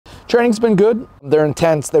Training's been good. They're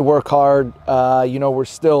intense, they work hard. You know, we're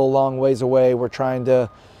still a long ways away. We're trying to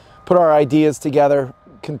put our ideas together,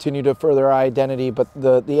 continue to further our identity, but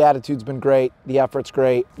the attitude's been great, the effort's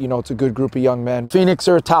great. You know, it's a good group of young men. Phoenix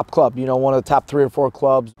are a top club, you know, one of the top 3 or 4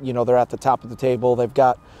 clubs. You know, they're at the top of the table. They've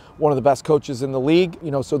got one of the best coaches in the league,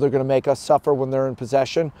 you know, so they're going to make us suffer when they're in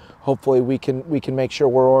possession. Hopefully we can make sure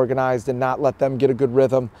we're organized and not let them get a good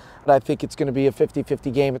rhythm. But I think it's going to be a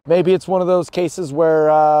 50-50 game. Maybe it's one of those cases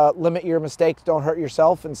where limit your mistakes, don't hurt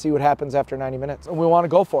yourself, and see what happens after 90 minutes. And we want to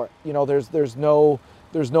go for it. You know, there's no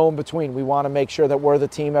in between. We want to make sure that we're the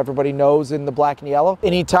team everybody knows in the black and yellow.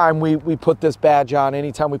 Anytime we put this badge on,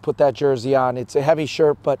 anytime we put that jersey on, it's a heavy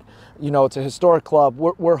shirt, but you know, it's a historic club.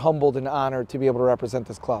 We're humbled and honored to be able to represent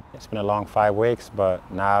this club. It's been a long 5 weeks,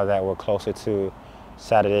 but now that we're closer to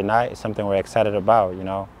Saturday night, it's something we're excited about, you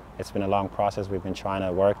know. It's been a long process. We've been trying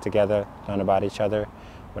to work together, learn about each other,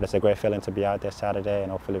 but it's a great feeling to be out there Saturday,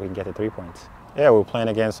 and hopefully we can get the 3 points. Yeah, we're playing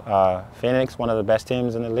against Phoenix, one of the best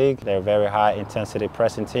teams in the league. They're a very high-intensity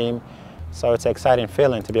pressing team, so it's an exciting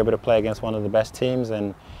feeling to be able to play against one of the best teams,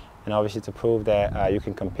 and obviously to prove that you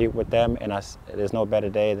can compete with them, and there's no better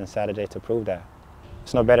day than Saturday to prove that.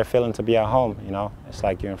 It's no better feeling to be at home, you know. It's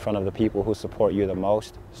like you're in front of the people who support you the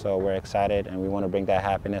most, so we're excited, and we want to bring that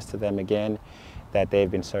happiness to them again that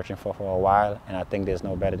they've been searching for a while, and I think there's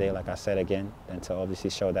no better day, like I said again, than to obviously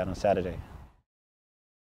show that on Saturday.